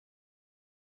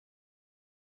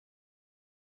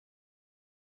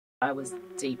I was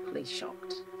deeply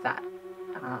shocked that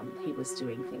he was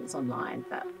doing things online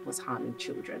that was harming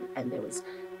children, and there was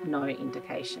no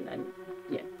indication, and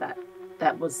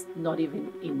that was not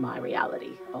even in my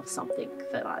reality of something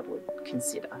that I would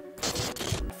consider.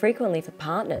 Frequently for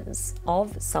partners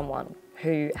of someone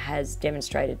who has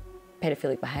demonstrated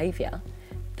paedophilic behaviour,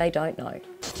 they don't know.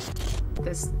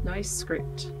 There's no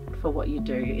script for what you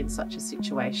do in such a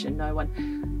situation. No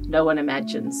one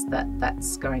imagines that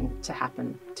that's going to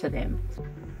happen to them.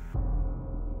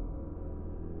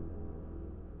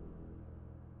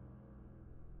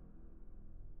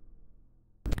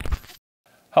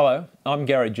 Hello, I'm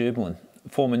Gary Jubelin,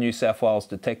 former New South Wales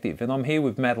detective, and I'm here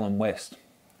with Madeleine West.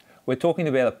 We're talking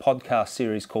about a podcast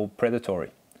series called Predatory.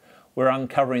 We're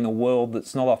uncovering a world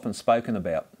that's not often spoken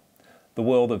about, the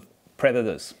world of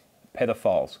predators,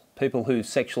 pedophiles, people who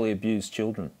sexually abuse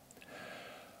children.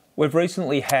 We've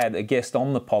recently had a guest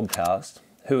on the podcast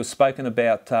who has spoken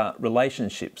about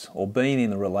relationships or being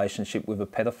in a relationship with a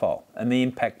pedophile and the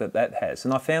impact that that has.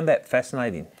 And I found that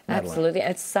fascinating, Madeleine. Absolutely.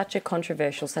 It's such a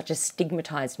controversial, such a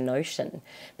stigmatised notion,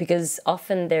 because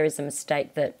often there is a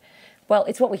mistake that, well,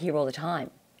 it's what we hear all the time.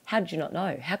 How did you not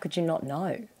know? How could you not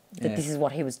know that this is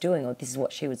what he was doing or this is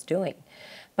what she was doing?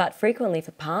 But frequently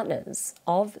for partners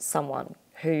of someone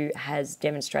who has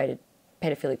demonstrated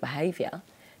paedophilic behaviour,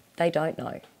 they don't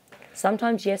know.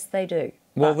 Sometimes, yes, they do.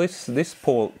 Well, this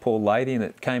poor lady, and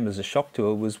it came as a shock to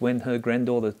her, was when her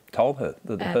granddaughter told her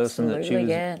that the person that she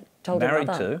was married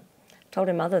to told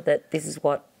her mother that this is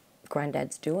what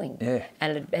granddad's doing. Yeah.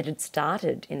 And it had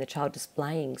started in the child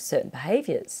displaying certain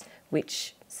behaviours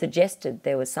which suggested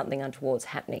there was something untoward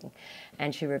happening.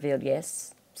 And she revealed,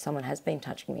 yes, someone has been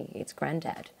touching me, it's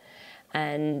granddad.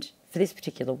 And for this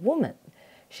particular woman,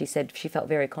 she said she felt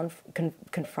very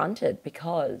confronted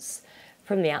because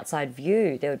from the outside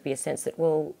view, there would be a sense that,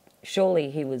 well,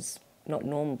 surely he was not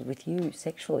normal with you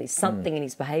sexually. Something in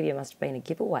his behaviour must have been a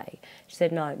giveaway. She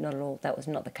said, no, not at all. That was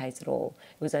not the case at all.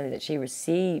 It was only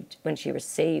that when she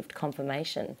received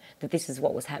confirmation that this is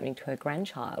what was happening to her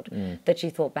grandchild, that she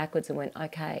thought backwards and went,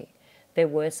 okay, there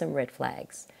were some red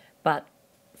flags, but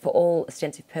for all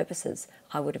extensive purposes,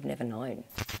 I would have never known.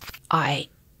 I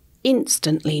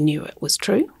instantly knew it was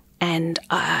true. And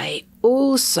I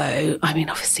also,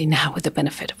 obviously now with the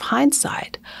benefit of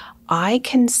hindsight, I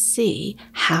can see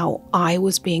how I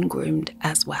was being groomed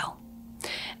as well.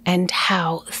 And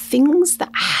how things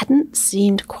that hadn't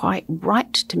seemed quite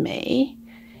right to me,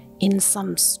 in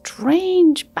some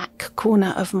strange back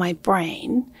corner of my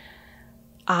brain,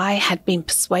 I had been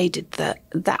persuaded that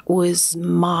that was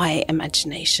my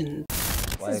imagination.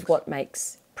 This is what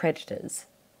makes predators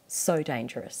so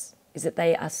dangerous, is that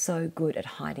they are so good at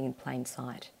hiding in plain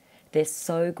sight. They're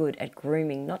so good at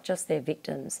grooming not just their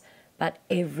victims, but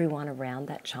everyone around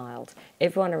that child,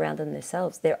 everyone around them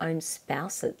themselves, their own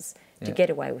spouses, to get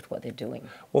away with what they're doing.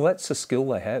 Well, that's a skill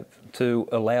they have, to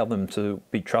allow them to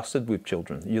be trusted with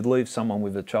children. You'd leave someone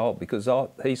with a child because,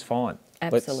 he's fine.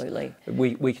 Absolutely.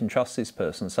 We can trust this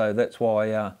person. So that's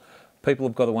why people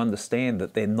have got to understand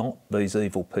that they're not these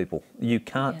evil people. You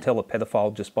can't tell a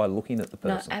pedophile just by looking at the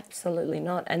person. No, absolutely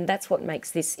not. And that's what makes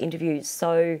this interview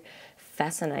so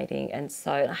fascinating and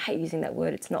so, I hate using that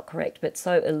word, it's not correct, but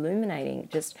so illuminating,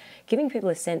 just giving people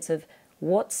a sense of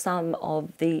what some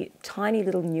of the tiny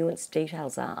little nuanced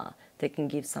details are that can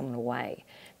give someone away.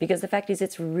 Because the fact is,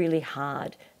 it's really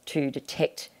hard to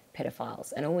detect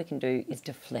pedophiles, and all we can do is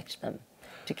deflect them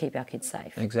to keep our kids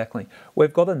safe. Exactly.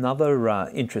 We've got another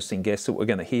interesting guest that we're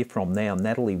going to hear from now,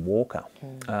 Natalie Walker,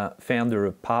 founder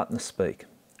of PartnerSpeak,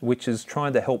 which is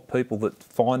trying to help people that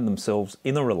find themselves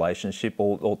in a relationship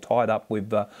or tied up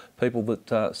with people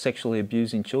that are sexually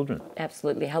abusing children.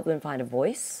 Absolutely. Help them find a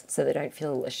voice so they don't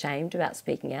feel ashamed about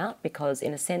speaking out, because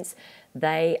in a sense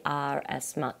they are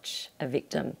as much a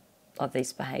victim of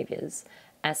these behaviours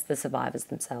as the survivors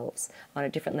themselves, on a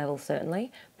different level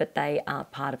certainly, but they are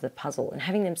part of the puzzle. And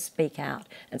having them speak out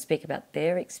and speak about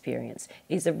their experience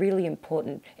is a really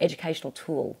important educational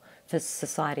tool for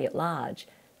society at large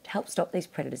to help stop these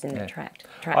predators in their tracks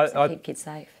and keep kids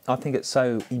safe. I think it's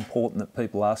so important that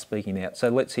people are speaking out. So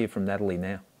let's hear from Natalie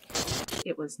now.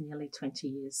 It was nearly 20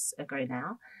 years ago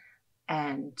now,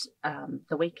 and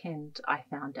the weekend I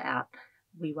found out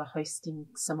we were hosting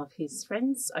some of his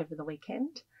friends over the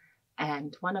weekend,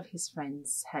 and one of his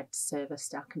friends had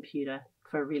serviced our computer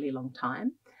for a really long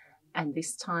time. And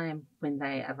this time when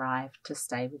they arrived to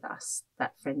stay with us,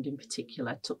 that friend in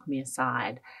particular took me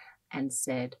aside and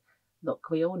said,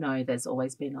 look, we all know there's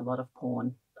always been a lot of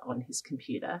porn on his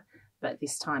computer, but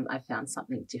this time I found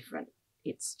something different.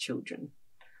 It's children.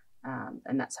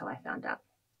 And that's how I found out.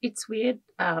 It's weird.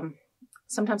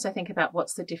 sometimes I think about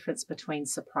what's the difference between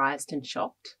surprised and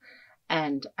shocked.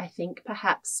 And I think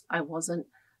perhaps I wasn't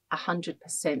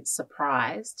 100%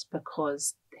 surprised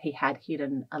because he had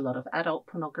hidden a lot of adult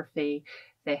pornography.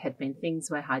 There had been things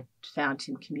where I'd found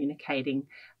him communicating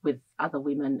with other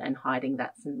women and hiding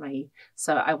that from me.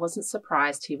 So I wasn't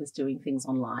surprised he was doing things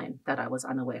online that I was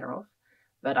unaware of,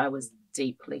 but I was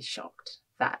deeply shocked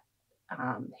that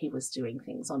he was doing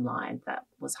things online that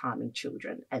was harming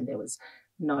children, and there was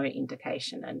no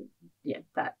indication. And yeah,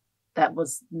 that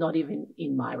was not even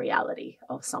in my reality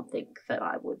of something that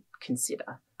I would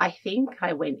consider. I think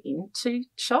I went into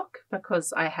shock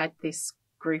because I had this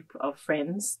group of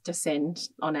friends descend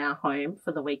on our home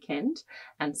for the weekend,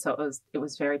 and so it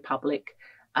was very public,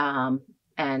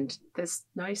 and there's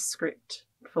no script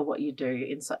for what you do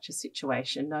in such a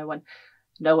situation.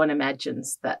 No one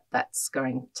imagines that that's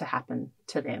going to happen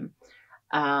to them,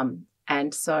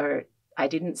 and so I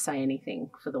didn't say anything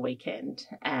for the weekend,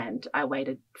 and I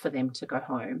waited for them to go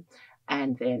home,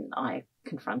 and then I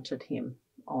confronted him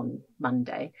on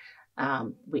Monday,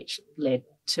 which led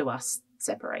to us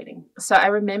separating. So I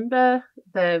remember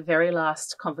the very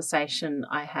last conversation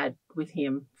I had with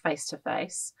him face to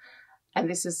face, and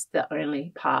this is the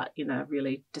only part in a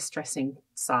really distressing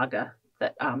saga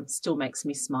that still makes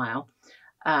me smile.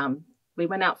 We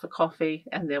went out for coffee,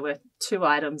 and there were 2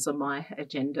 items on my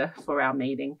agenda for our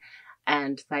meeting.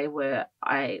 And they were,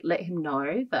 I let him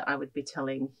know that I would be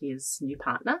telling his new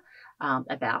partner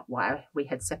about why we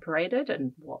had separated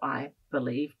and what I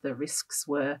believed the risks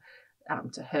were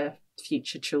to her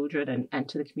future children and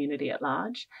to the community at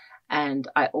large. And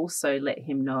I also let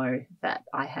him know that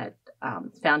I had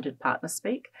founded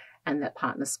PartnerSpeak, and that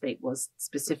PartnerSpeak was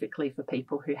specifically for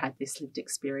people who had this lived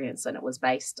experience, and it was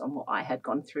based on what I had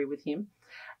gone through with him.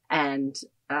 And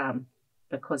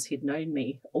because he'd known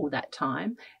me all that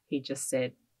time, he just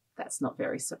said, "That's not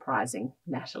very surprising,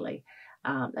 Natalie."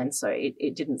 And so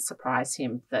it didn't surprise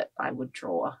him that I would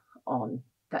draw on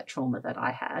that trauma that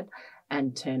I had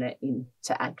and turn it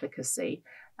into advocacy.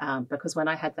 Because when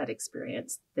I had that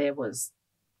experience, there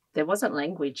wasn't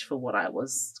language for what I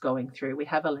was going through. We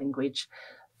have a language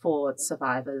for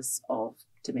survivors of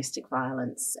domestic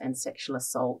violence and sexual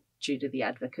assault due to the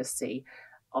advocacy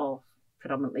of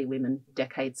predominantly women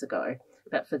decades ago.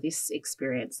 But for this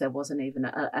experience, there wasn't even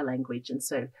a language. And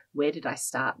so where did I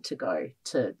start to go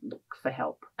to look for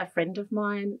help? A friend of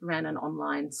mine ran an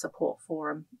online support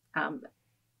forum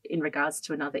in regards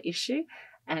to another issue,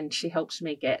 and she helped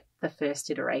me get the first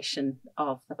iteration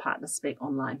of the PartnerSpeak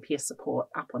online peer support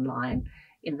up online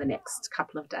in the next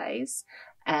couple of days.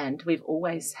 And we've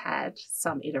always had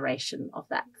some iteration of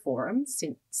that forum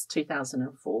since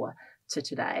 2004 to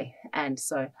today. And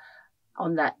so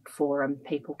on that forum,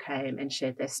 people came and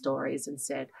shared their stories and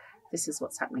said, "This is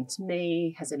what's happening to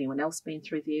me. Has anyone else been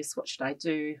through this? What should I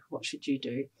do? What should you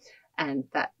do?" And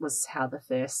that was how the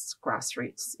first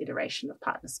grassroots iteration of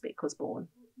PartnerSpeak was born.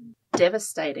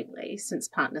 Devastatingly, since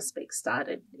PartnerSpeak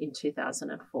started in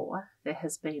 2004, there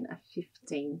has been a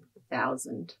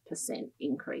 15,000%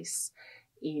 increase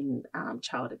in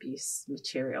child abuse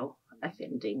material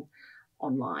offending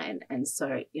online. And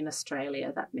so in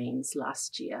Australia, that means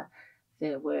last year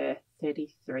there were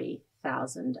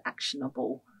 33,000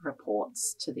 actionable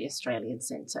reports to the Australian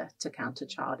Centre to Counter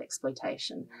Child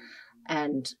Exploitation.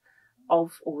 And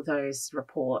of all those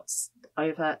reports,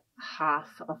 over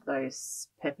half of those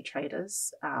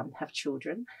perpetrators have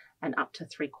children, and up to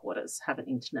 3/4 have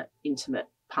an intimate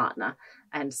partner.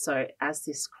 And so as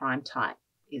this crime type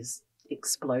is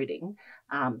exploding,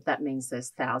 that means there's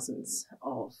thousands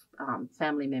of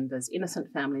family members,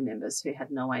 innocent family members who had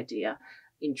no idea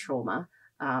in trauma,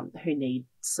 who need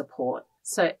support.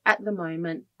 So at the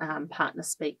moment,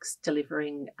 PartnerSpeak's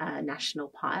delivering a national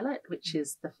pilot, which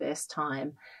is the first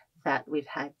time that we've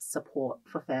had support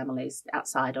for families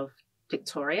outside of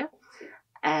Victoria.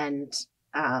 And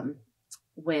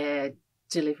we're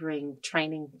delivering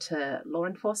training to law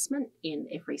enforcement in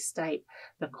every state,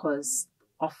 because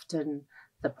often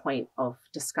the point of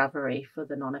discovery for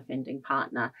the non-offending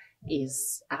partner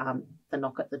is the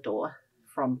knock at the door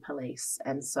from police.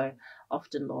 And so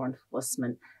often law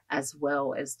enforcement, as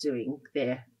well as doing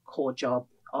their core job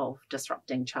of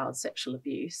disrupting child sexual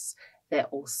abuse, they're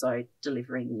also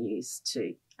delivering news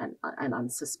to an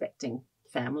unsuspecting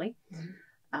family,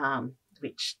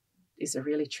 which is a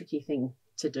really tricky thing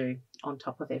to do on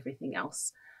top of everything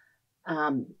else.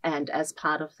 And as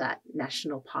part of that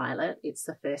national pilot, it's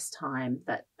the first time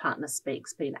that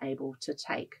PartnerSpeak's been able to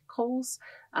take calls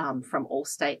from all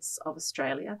states of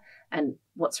Australia. And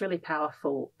what's really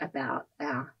powerful about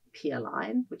our peer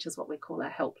line, which is what we call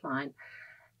our helpline,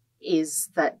 is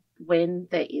that when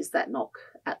there is that knock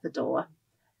at the door,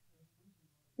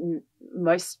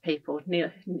 most people,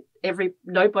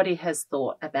 nobody has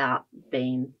thought about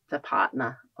being the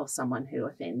partner of someone who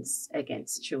offends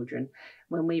against children.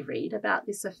 When we read about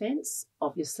this offence,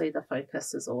 obviously the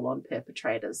focus is all on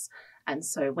perpetrators. And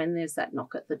so when there's that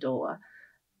knock at the door,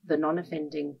 the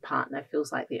non-offending partner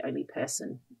feels like the only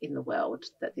person in the world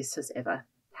that this has ever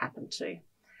happened to.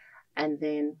 And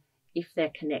then if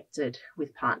they're connected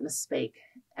with PartnerSpeak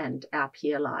and our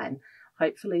peer line,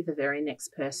 hopefully the very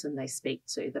next person they speak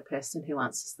to, the person who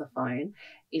answers the phone,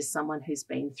 is someone who's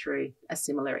been through a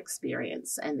similar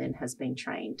experience and then has been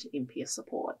trained in peer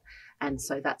support. And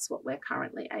so that's what we're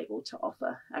currently able to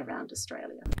offer around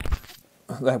Australia.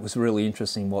 That was really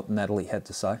interesting what Natalie had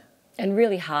to say. And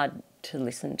really hard to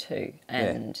listen to,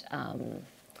 and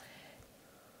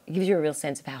gives you a real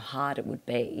sense of how hard it would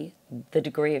be, the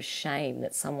degree of shame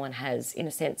that someone has, in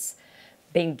a sense,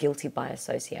 being guilty by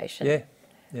association.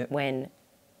 Yeah. When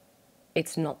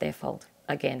it's not their fault,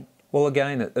 again. Well,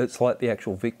 again, it's like the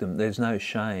actual victim. There's no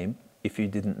shame if you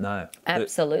didn't know.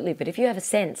 Absolutely, but if you have a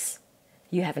sense,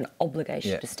 you have an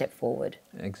obligation to step forward.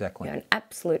 Exactly. You know, an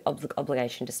absolute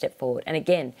obligation to step forward. And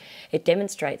again, it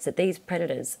demonstrates that these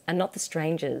predators are not the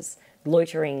strangers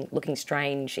loitering, looking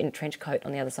strange in a trench coat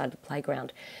on the other side of the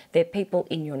playground. They're people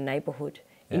in your neighbourhood,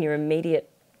 in your immediate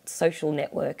social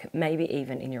network, maybe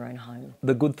even in your own home.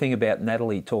 The good thing about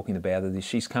Natalie talking about it is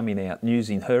she's coming out and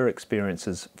using her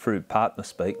experiences through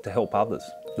PartnerSpeak to help others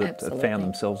that have found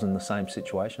themselves in the same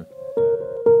situation.